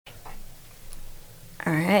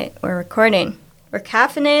All right, we're recording. We're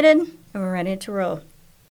caffeinated and we're ready to roll.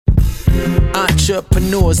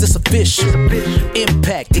 Entrepreneurs, it's official.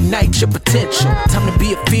 Impact, ignite your potential. Time to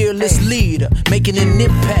be a fearless leader. Making an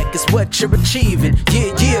impact is what you're achieving.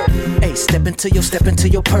 Yeah. Hey, step into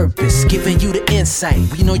your purpose. Giving you the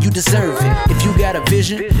insight. We know you deserve it. If you got a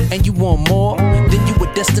vision and you want more, then you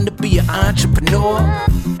were destined to be an entrepreneur.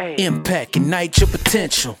 Impact, ignite your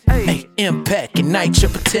potential. Hey, impact, ignite your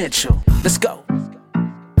potential. Let's go.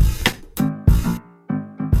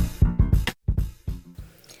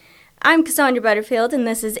 I'm Cassandra Butterfield, and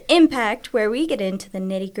this is Impact, where we get into the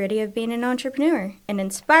nitty-gritty of being an entrepreneur and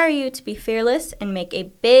inspire you to be fearless and make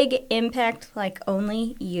a big impact like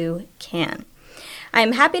only you can. I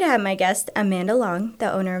am happy to have my guest, Amanda Long,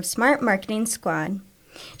 the owner of Smart Marketing Squad.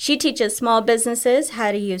 She teaches small businesses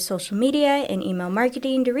how to use social media and email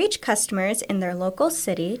marketing to reach customers in their local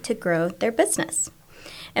city to grow their business.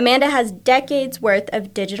 Amanda has decades worth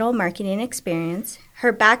of digital marketing experience.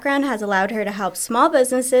 Her background has allowed her to help small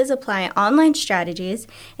businesses apply online strategies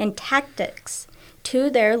and tactics to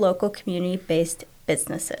their local community-based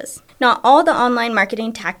businesses. Not all the online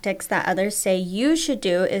marketing tactics that others say you should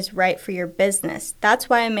do is right for your business. That's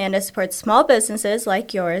why Amanda supports small businesses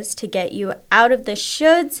like yours to get you out of the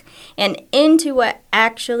shoulds and into what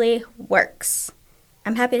actually works.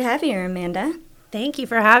 I'm happy to have you here, Amanda. Thank you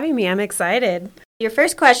for having me. I'm excited. Your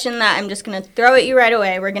first question that I'm just going to throw at you right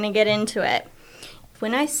away, we're going to get into it.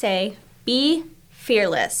 When I say be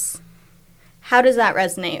fearless, how does that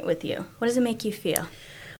resonate with you? What does it make you feel?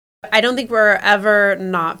 I don't think we're ever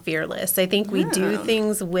not fearless. I think we do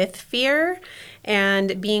things with fear,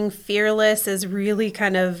 and being fearless is really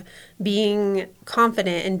kind of being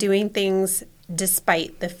confident and doing things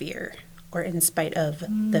despite the fear or in spite of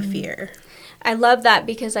the fear. I love that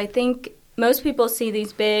because I think most people see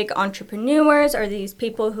these big entrepreneurs or these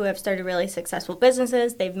people who have started really successful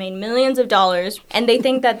businesses. They've made millions of dollars, and they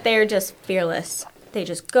think that they're just fearless. They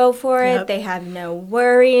just go for it. Yep. They have no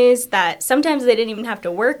worries, that sometimes they didn't even have to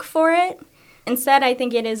work for it. Instead, I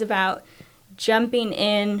think it is about jumping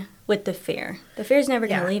in with the fear. The fear is never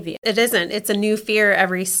going to leave you. It isn't. It's a new fear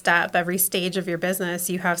every step, every stage of your business.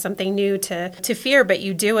 You have something new to fear, but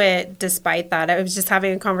you do it despite that. I was just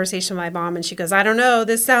having a conversation with my mom, and she goes, I don't know,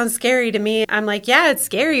 this sounds scary to me. I'm like, yeah, it's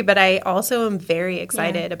scary, but I also am very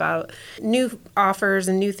excited about new offers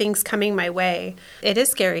and new things coming my way. It is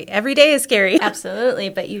scary. Every day is scary. Absolutely,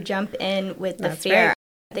 but you jump in with the That's fear. right.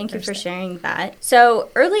 Thank you for sharing that.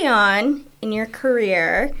 So early on in your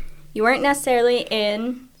career, you weren't necessarily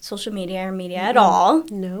in social media or media at all.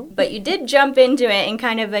 No. But you did jump into it in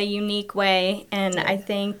kind of a unique way, and I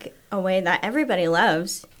think a way that everybody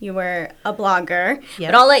loves. You were a blogger.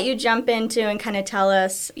 Yep. But I'll let you jump into and kind of tell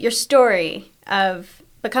us your story of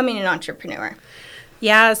becoming an entrepreneur.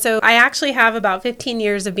 Yeah, so I actually have about 15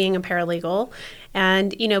 years of being a paralegal.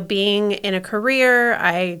 And, being in a career,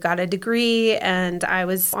 I got a degree, and I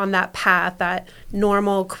was on that path, that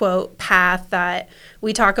normal, quote, path that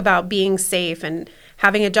we talk about being safe and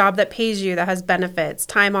having a job that pays you, that has benefits,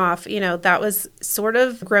 time off. That was sort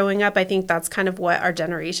of growing up. I think that's kind of what our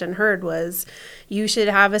generation heard was you should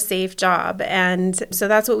have a safe job. And so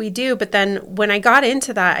that's what we do. But then when I got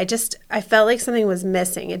into that, I felt like something was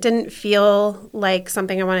missing. It didn't feel like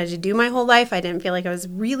something I wanted to do my whole life. I didn't feel like I was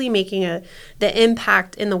really making the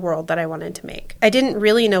impact in the world that I wanted to make. I didn't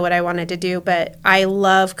really know what I wanted to do, but I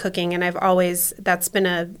love cooking, and that's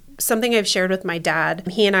been something I've shared with my dad.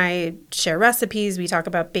 He and I share recipes. We talk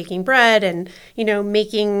about baking bread and,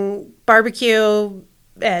 making barbecue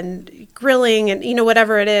and grilling and,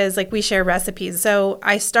 whatever it is, like we share recipes. So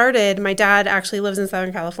my dad actually lives in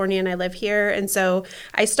Southern California and I live here. And so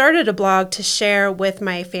I started a blog to share with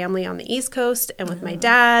my family on the East Coast and with my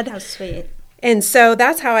dad. How sweet. And so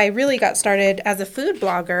that's how I really got started as a food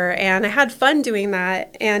blogger, and I had fun doing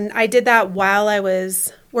that. And I did that while I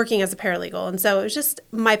was working as a paralegal. And so it was just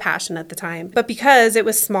my passion at the time. But because it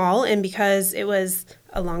was small and because it was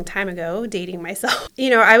a long time ago, dating myself,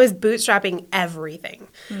 I was bootstrapping everything.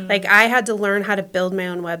 Like I had to learn how to build my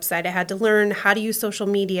own website. I had to learn how to use social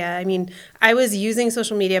media. I mean, I was using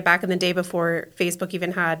social media back in the day before Facebook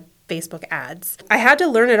even had Facebook ads. I had to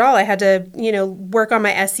learn it all. I had to, work on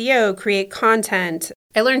my SEO, create content.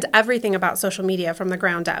 I learned everything about social media from the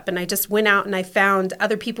ground up, and I just went out and I found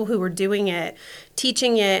other people who were doing it,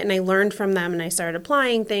 teaching it, and I learned from them, and I started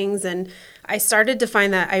applying things, and I started to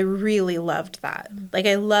find that I really loved that. Like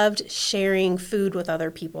I loved sharing food with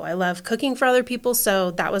other people. I love cooking for other people,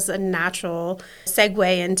 so that was a natural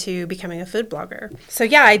segue into becoming a food blogger. So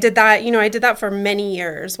yeah, I did that. I did that for many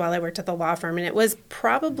years while I worked at the law firm, and it was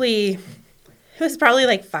probably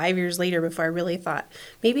like 5 years later before I really thought,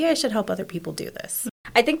 maybe I should help other people do this.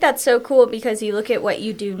 I think that's so cool because you look at what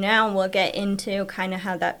you do now. We'll get into kind of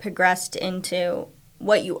how that progressed into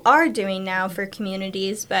what you are doing now for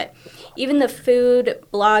communities. But even the food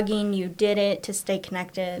blogging, you did it to stay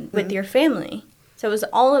connected with your family. So it was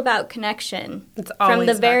all about connection from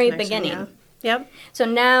the very beginning. Yeah. Yep. So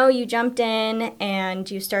now you jumped in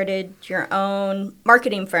and you started your own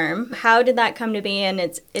marketing firm. How did that come to be? And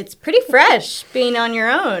it's pretty fresh being on your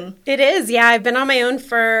own. It is. Yeah, I've been on my own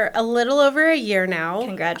for a little over a year now.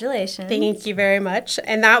 Congratulations. Thank you very much.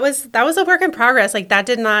 And that was a work in progress. Like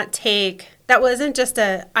that wasn't just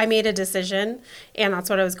I made a decision and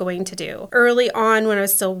that's what I was going to do. Early on when I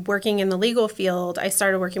was still working in the legal field, I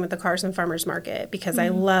started working with the Carson Farmers Market because I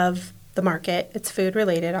love the market. It's food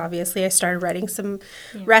related, obviously. I started writing some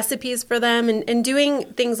recipes for them and doing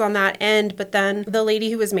things on that end. But then the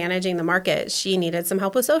lady who was managing the market, she needed some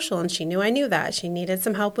help with social, and she knew I knew that. She needed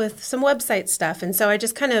some help with some website stuff. And so I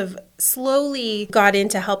just kind of slowly got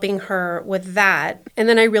into helping her with that. And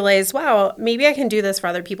then I realized, wow, maybe I can do this for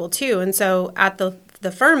other people too. And so at the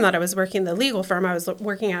firm that I was working, the legal firm I was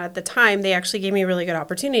working at the time, they actually gave me a really good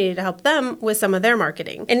opportunity to help them with some of their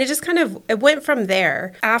marketing. And it just it went from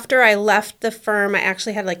there. After I left the firm, I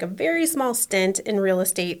actually had like a very small stint in real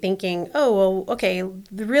estate thinking, oh, well, okay,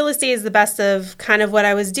 the real estate is the best of kind of what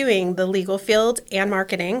I was doing, the legal field and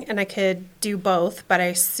marketing, and I could do both, but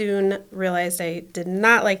I soon realized I did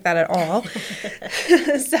not like that at all.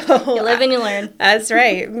 So you live and you learn. That's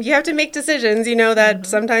right. You have to make decisions, that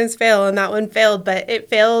sometimes fail, and that one failed, but it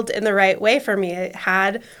failed in the right way for me.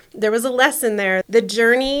 There was a lesson there. The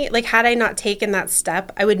journey, like had I not taken that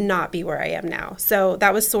step, I would not be where I am now. So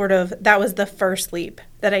that was the first leap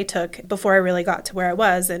that I took before I really got to where I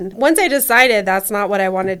was. And once I decided that's not what I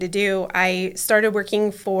wanted to do, I started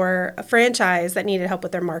working for a franchise that needed help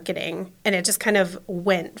with their marketing. And it just kind of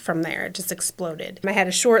went from there. It just exploded. I had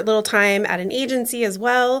a short little time at an agency as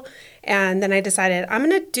well. And then I decided I'm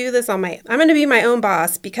going to do this I'm going to be my own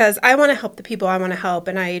boss because I want to help the people I want to help.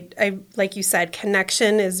 And I, like you said,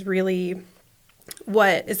 connection is really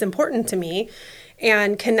what is important to me.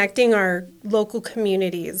 And connecting our local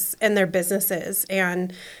communities and their businesses,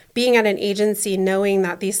 and being at an agency knowing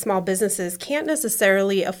that these small businesses can't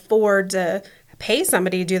necessarily afford to pay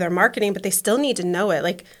somebody to do their marketing, but they still need to know it.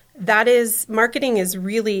 Like marketing is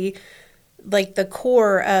really like the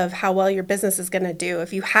core of how well your business is going to do.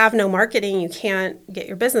 If you have no marketing, you can't get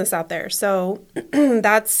your business out there. So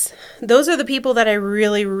those are the people that I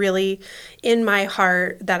really, really in my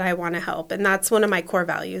heart that I want to help. And that's one of my core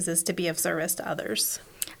values, is to be of service to others.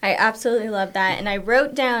 I absolutely love that. And I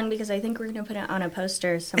wrote down, because I think we're going to put it on a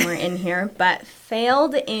poster somewhere in here, but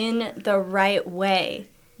failed in the right way.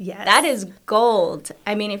 Yes. That is gold.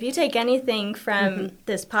 I mean, if you take anything from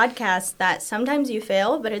this podcast, that sometimes you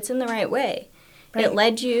fail, but it's in the right way. Right. It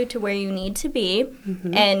led you to where you need to be,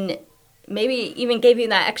 and maybe even gave you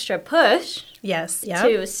that extra push. Yes. Yep.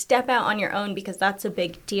 To step out on your own, because that's a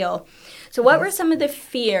big deal. So what were some of the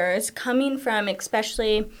fears coming from,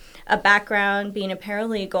 especially a background being a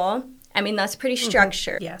paralegal? I mean, that's pretty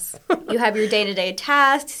structured. Yes. You have your day-to-day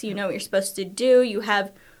tasks. You know what you're supposed to do. You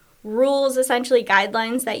have rules, essentially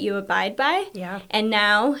guidelines that you abide by. Yeah. And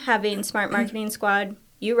now having Smart Marketing Squad,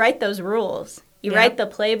 you write those rules. You write the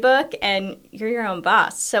playbook, and you're your own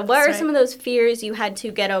boss. So what are some of those fears you had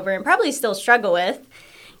to get over and probably still struggle with,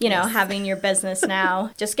 having your business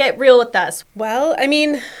now? Just get real with us. Well, I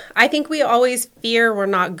mean, I think we always fear we're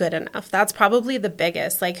not good enough. That's probably the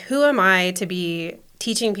biggest. Like, who am I to be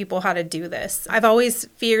teaching people how to do this? I've always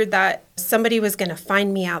feared that somebody was going to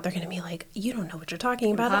find me out. They're going to be like, you don't know what you're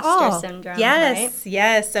talking about at all. Imposter syndrome, yes, right?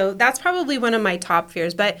 Yes. So that's probably one of my top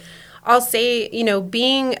fears. But I'll say,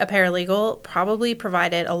 being a paralegal probably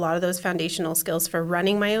provided a lot of those foundational skills for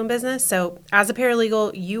running my own business. So as a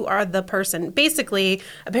paralegal, you are the person. Basically,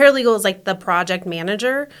 a paralegal is like the project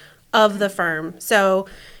manager of the firm. So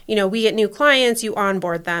we get new clients, you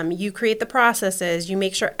onboard them, you create the processes, you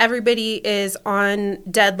make sure everybody is on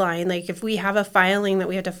deadline. Like if we have a filing that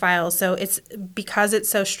we have to file. So because it's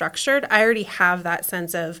so structured, I already have that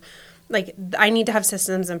sense of like, I need to have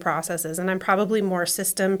systems and processes, and I'm probably more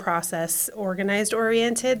system, process, organized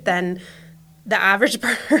oriented than the average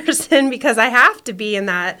person because I have to be in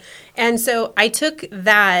that. And so I took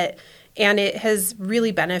that, and it has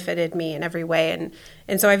really benefited me in every way.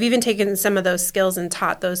 And so I've even taken some of those skills and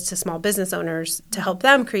taught those to small business owners to help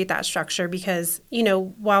them create that structure because,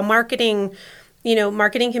 while marketing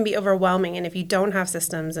can be overwhelming. And if you don't have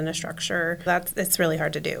systems and a structure, it's really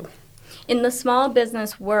hard to do. In the small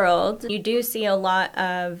business world, you do see a lot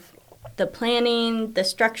of the planning, the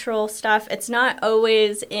structural stuff. It's not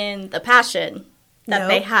always in the passion. that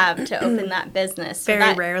they have to open that business. So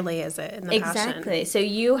Very rarely is it in the passion. Exactly. So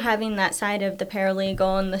you having that side of the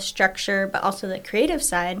paralegal and the structure, but also the creative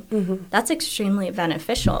side, that's extremely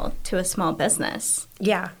beneficial to a small business.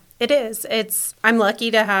 Yeah, it is. I'm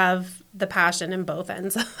lucky to have the passion in both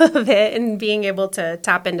ends of it and being able to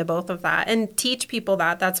tap into both of that and teach people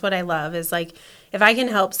that. That's what I love is like if I can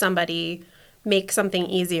help somebody make something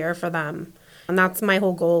easier for them. And that's my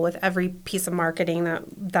whole goal with every piece of marketing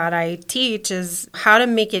that I teach is how to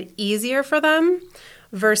make it easier for them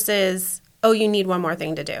versus, oh, you need one more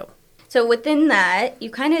thing to do. So within that, you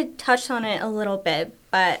kind of touched on it a little bit,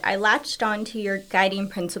 but I latched on to your guiding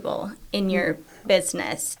principle in your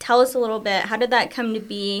business. Tell us a little bit, how did that come to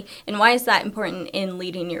be, and why is that important in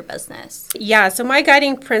leading your business? Yeah, so my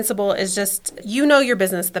guiding principle is just, you know your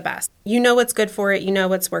business the best. You know what's good for it, you know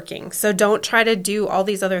what's working. So don't try to do all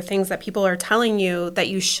these other things that people are telling you that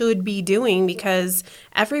you should be doing because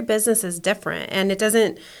every business is different. And it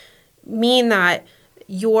doesn't mean that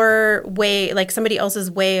your way, like somebody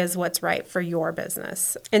else's way is what's right for your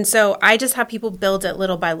business. And so I just have people build it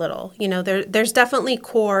little by little. You know, there's definitely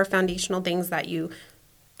core foundational things that you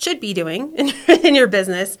should be doing in your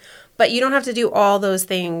business, but you don't have to do all those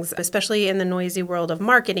things, especially in the noisy world of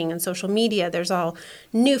marketing and social media. There's all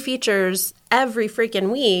new features every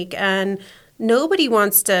freaking week, and nobody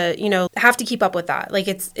wants to, have to keep up with that. Like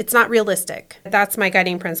it's not realistic. That's my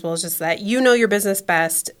guiding principle is just that you know your business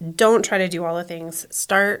best. Don't try to do all the things.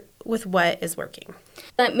 Start with what is working.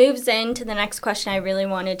 That moves into the next question I really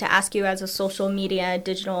wanted to ask you as a social media,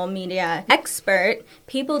 digital media expert.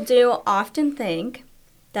 People do often think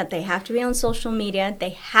that they have to be on social media,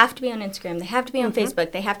 they have to be on Instagram, they have to be on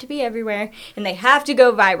Facebook, they have to be everywhere, and they have to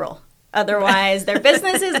go viral. Otherwise, their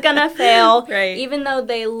business is going to fail, right. Even though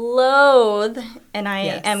they loathe, and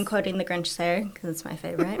I am quoting the Grinch there because it's my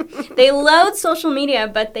favorite, they loathe social media,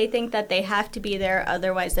 but they think that they have to be there,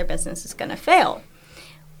 otherwise their business is going to fail.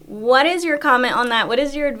 What is your comment on that? What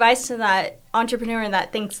is your advice to that entrepreneur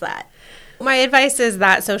that thinks that? My advice is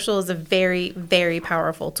that social is a very, very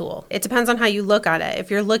powerful tool. It depends on how you look at it. If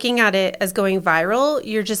you're looking at it as going viral,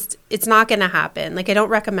 it's not going to happen. Like, I don't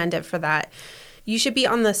recommend it for that. You should be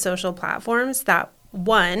on the social platforms that,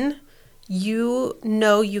 one, you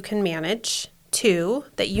know you can manage, two,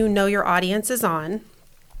 that you know your audience is on.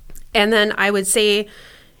 And then I would say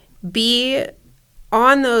be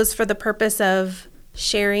on those for the purpose of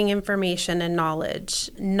sharing information and knowledge,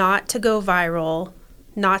 not to go viral,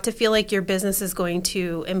 not to feel like your business is going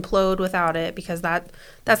to implode without it, because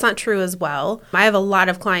that's not true as well. I have a lot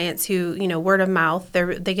of clients who, word of mouth,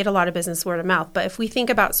 they get a lot of business word of mouth. But if we think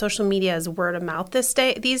about social media as word of mouth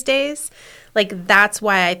these days, like that's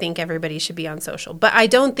why I think everybody should be on social. But I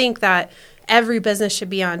don't think that every business should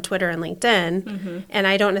be on Twitter and LinkedIn. Mm-hmm. And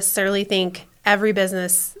I don't necessarily think every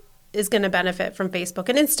business is going to benefit from Facebook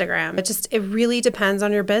and Instagram. It really depends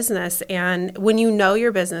on your business. And when you know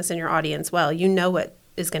your business and your audience well, you know what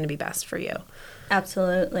is going to be best for you.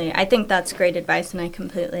 Absolutely. I think that's great advice, and I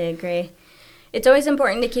completely agree. It's always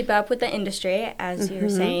important to keep up with the industry, as you were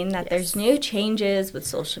saying, that there's new changes with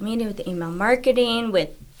social media, with email marketing, with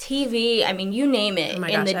TV. I mean, you name it.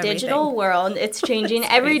 In the digital world, it's changing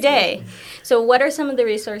every day. So what are some of the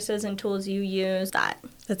resources and tools you use that?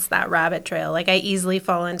 It's that rabbit trail. Like, I easily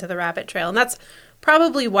fall into the rabbit trail. And that's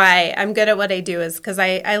probably why I'm good at what I do, is because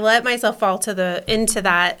I let myself fall into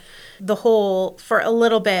the hole for a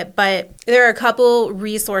little bit. But there are a couple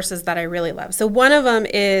resources that I really love. So one of them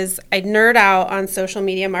is I nerd out on social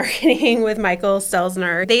media marketing with Michael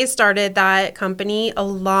Stelzner. They started that company a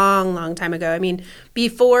long, long time ago. I mean,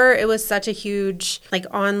 before it was such a huge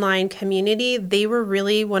online community, they were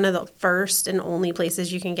really one of the first and only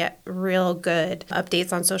places you can get real good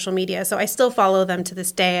updates on social media. So I still follow them to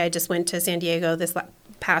this day. I just went to San Diego this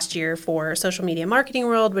past year for Social Media Marketing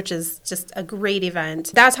World, which is just a great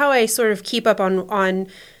event. That's how I sort of keep up on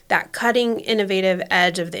that cutting, innovative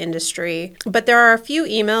edge of the industry. But there are a few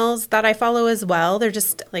emails that I follow as well. They're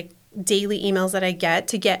just daily emails that I get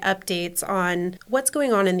to get updates on what's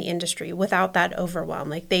going on in the industry without that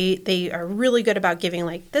overwhelm. They are really good about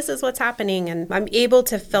giving this is what's happening, and I'm able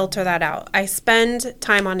to filter that out. I spend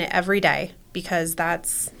time on it every day because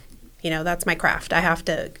that's my craft. I have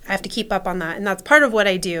to keep up on that. And that's part of what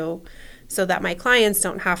I do so that my clients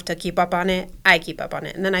don't have to keep up on it. I keep up on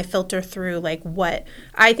it. And then I filter through what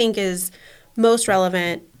I think is most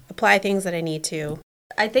relevant, apply things that I need to.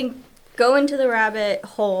 I think go into the rabbit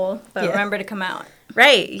hole, but remember to come out.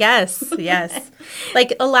 Right. Yes.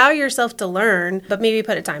 Allow yourself to learn, but maybe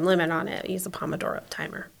put a time limit on it. Use a Pomodoro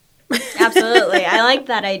timer. Absolutely. I like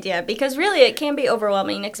that idea because really it can be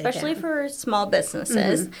overwhelming, especially for small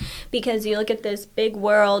businesses, because you look at this big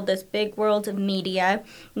world of media,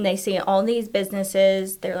 and they see all these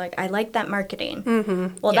businesses. They're like, I like that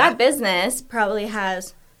marketing. Well, that business probably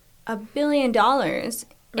has $1 billion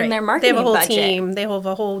in their marketing budget. They have a whole team. They have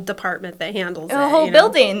a whole department that handles a whole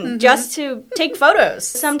building just to take photos.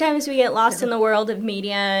 Sometimes we get lost in the world of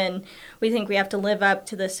media and we think we have to live up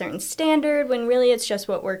to this certain standard when really it's just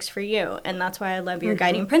what works for you. And that's why I love your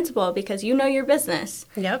guiding principle, because you know your business.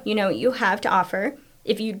 Yep. You know what you have to offer.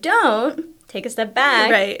 If you don't, take a step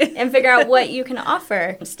back and figure out what you can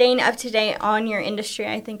offer. Staying up to date on your industry,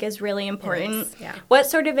 I think, is really important. Yes, yeah. What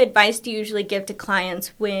sort of advice do you usually give to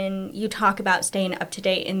clients when you talk about staying up to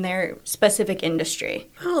date in their specific industry?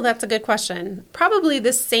 Oh, that's a good question. Probably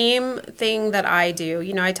the same thing that I do.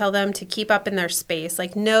 You know, I tell them to keep up in their space,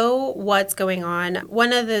 like know what's going on. One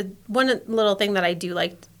little thing that I do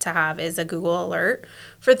like to have is a Google alert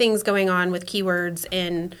for things going on with keywords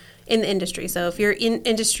in the industry. So if your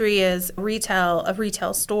industry is a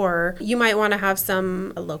retail store, you might want to have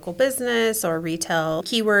some local business or retail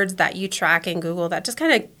keywords that you track in Google that just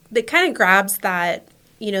kind of grabs that,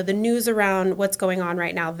 you know, the news around what's going on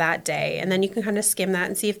right now that day. And then you can kind of skim that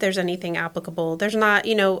and see if there's anything applicable. There's not,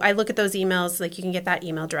 you know, I look at those emails, like you can get that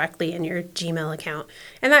email directly in your Gmail account.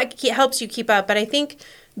 And that helps you keep up. But I think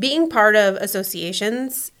being part of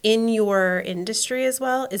associations in your industry as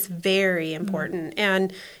well is very important.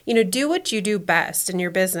 And, you know, do what you do best in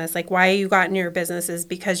your business. Like why you got in your business is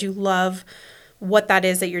because you love what that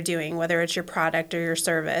is that you're doing, whether it's your product or your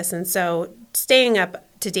service. And so staying up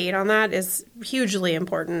to date on that is hugely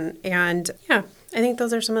important. And yeah, I think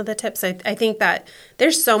those are some of the tips. I think that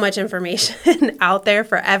there's so much information out there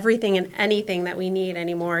for everything and anything that we need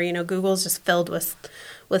anymore. You know, Google's just filled with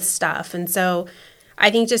stuff. And so I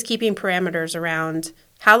think just keeping parameters around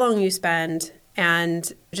how long you spend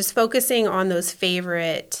and just focusing on those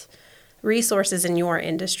favorite resources in your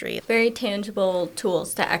industry. Very tangible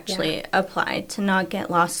tools to actually apply, to not get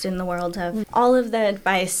lost in the world of all of the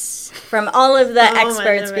advice from all of the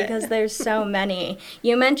experts, because there's so many.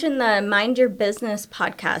 You mentioned the Mind Your Business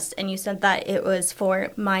podcast, and you said that it was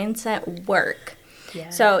for mindset work.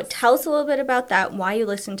 Yes. So tell us a little bit about that, why you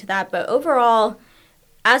listen to that. But overall,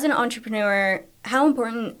 as an entrepreneur, how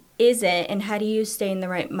important is it, and how do you stay in the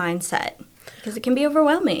right mindset? Because it can be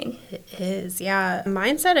overwhelming. It is, yeah.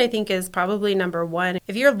 Mindset, I think, is probably number one.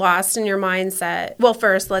 If you're lost in your mindset, well,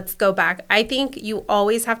 first, let's go back. I think you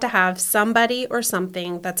always have to have somebody or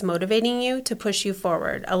something that's motivating you to push you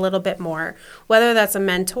forward a little bit more, whether that's a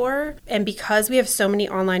mentor. And because we have so many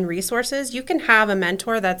online resources, you can have a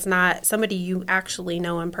mentor that's not somebody you actually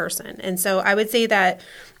know in person. And so I would say that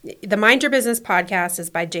the Mind Your Business podcast is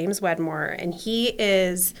by James Wedmore, and he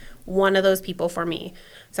is one of those people for me.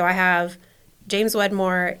 So I have James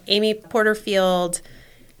Wedmore, Amy Porterfield,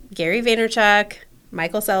 Gary Vaynerchuk,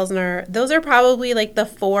 Michael Selzner. Those are probably like the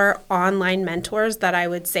 4 online mentors that I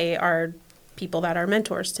would say are people that are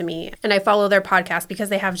mentors to me. And I follow their podcast because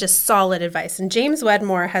they have just solid advice. And James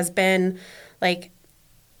Wedmore has been like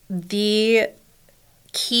the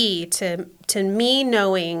key to me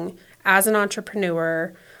knowing as an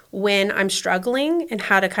entrepreneur when I'm struggling and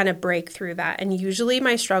how to kind of break through that. And usually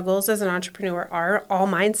my struggles as an entrepreneur are all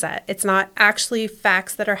mindset. It's not actually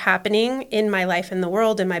facts that are happening in my life, in the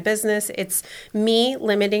world, in my business. It's me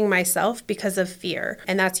limiting myself because of fear.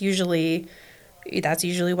 And that's usually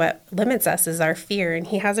what limits us, is our fear. And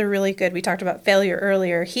he has a really good, we talked about failure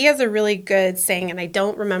earlier. He has a really good saying, and I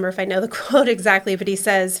don't remember if I know the quote exactly, but he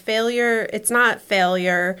says, failure, it's not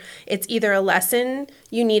failure. It's either a lesson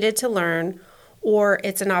you needed to learn or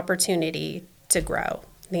it's an opportunity to grow.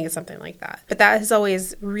 I think it's something like that. But that has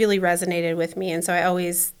always really resonated with me. And so I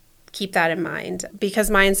always keep that in mind, because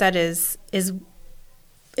mindset is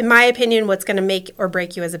in my opinion, what's going to make or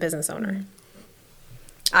break you as a business owner.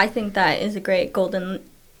 I think that is a great golden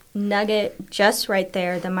nugget just right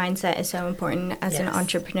there. The mindset is so important as an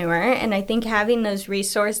entrepreneur. And I think having those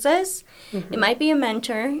resources, it might be a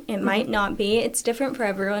mentor, it might not be. It's different for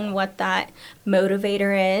everyone what that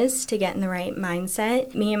motivator is to get in the right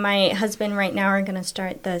mindset. Me and my husband right now are going to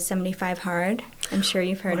start the 75 Hard. I'm sure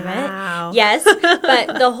you've heard of it. Yes.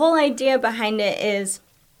 But the whole idea behind it is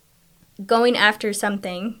going after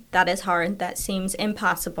something that is hard, that seems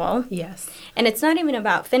impossible. Yes. And it's not even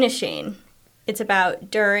about finishing. It's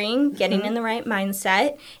about getting in the right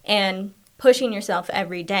mindset and pushing yourself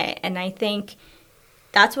every day. And I think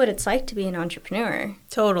that's what it's like to be an entrepreneur.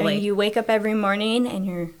 Totally. And you wake up every morning and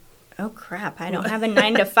you're oh crap, I don't have a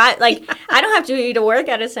 9 to 5. Like, I don't have to be to work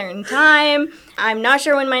at a certain time. I'm not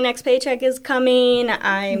sure when my next paycheck is coming.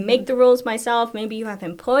 I make the rules myself. Maybe you have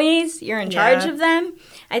employees. You're in charge of them.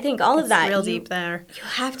 I think all of that. Real deep there. You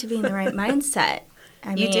have to be in the right mindset.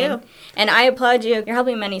 You do. And I applaud you. You're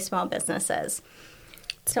helping many small businesses.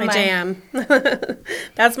 It's my jam.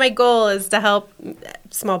 That's my goal, is to help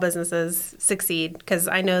small businesses succeed, because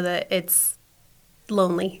I know that it's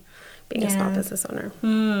lonely being a small business owner.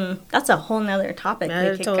 That's a whole nother topic we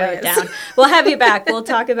could totally go down. We'll have you back. We'll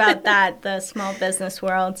talk about that, the small business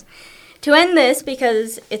world. To end this,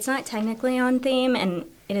 because it's not technically on theme, and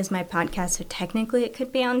it is my podcast, so technically it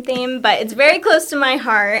could be on theme, but it's very close to my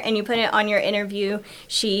heart, and you put it on your interview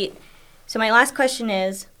sheet. So my last question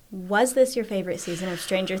is, was this your favorite season of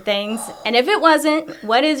Stranger Things? And if it wasn't,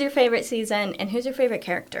 what is your favorite season, and who's your favorite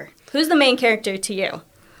character? Who's the main character to you?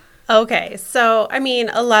 Okay, so, I mean,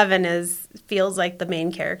 11 feels like the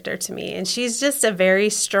main character to me, and she's just a very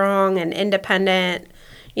strong and independent,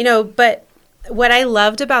 but what I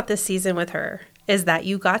loved about this season with her is that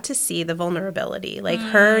you got to see the vulnerability, like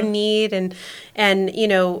her need and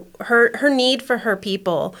her need for her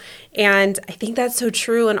people. And I think that's so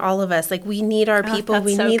true in all of us. Like, we need our people.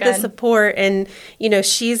 We need the support. And,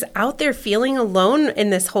 she's out there feeling alone in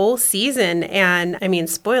this whole season. And, I mean,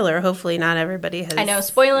 spoiler, hopefully not everybody has. I know,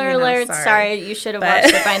 spoiler alert. Sorry, you should have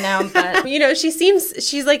watched it by now. But,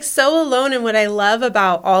 she's like so alone. And what I love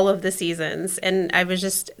about all of the seasons, and I was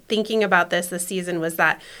just thinking about this season, was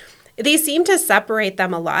that they seem to separate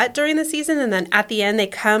them a lot during the season, and then at the end they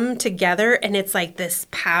come together and it's like this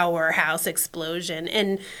powerhouse explosion.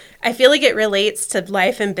 And I feel like it relates to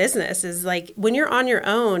life and business, is like when you're on your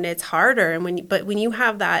own, it's harder. And when you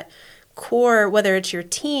have that core, whether it's your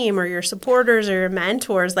team or your supporters or your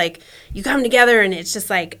mentors, like you come together and it's just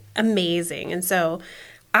like amazing. And so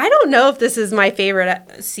I don't know if this is my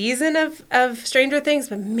favorite season of Stranger Things,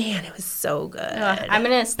 but man, it was so good. I'm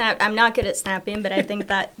going to snap. I'm not good at snapping, but I think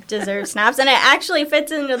that deserves snaps. And it actually fits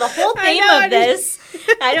into the whole theme of this.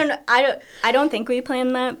 I don't think we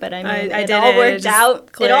planned that, but I mean, it all worked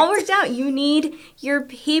out. Clicked. It all worked out. You need your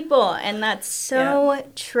people, and that's so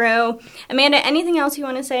true. Amanda, anything else you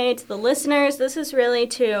want to say to the listeners? This is really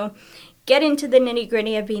to get into the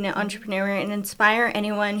nitty-gritty of being an entrepreneur and inspire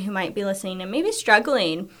anyone who might be listening and maybe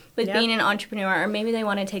struggling with being an entrepreneur, or maybe they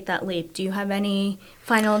want to take that leap. Do you have any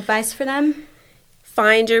final advice for them?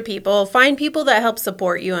 Find your people. Find people that help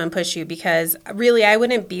support you and push you, because really I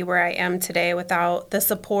wouldn't be where I am today without the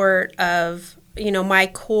support of my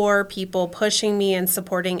core people pushing me and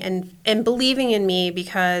supporting and believing in me,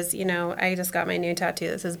 because, I just got my new tattoo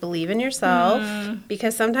that says believe in yourself,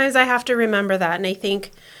 because sometimes I have to remember that. And I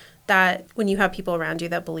think that when you have people around you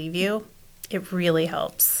that believe you, it really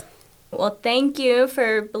helps. Well, thank you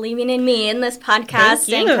for believing in me in this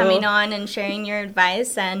podcast and coming on and sharing your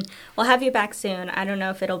advice. And we'll have you back soon. I don't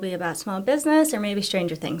know if it'll be about small business or maybe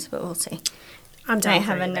Stranger Things, but we'll see. I'm down. I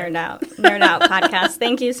have a nerd out podcast.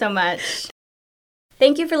 Thank you so much.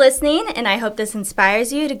 Thank you for listening, and I hope this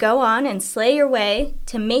inspires you to go on and slay your way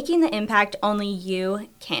to making the impact only you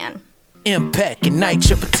can. Impact, ignite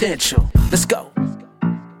your potential. Let's go.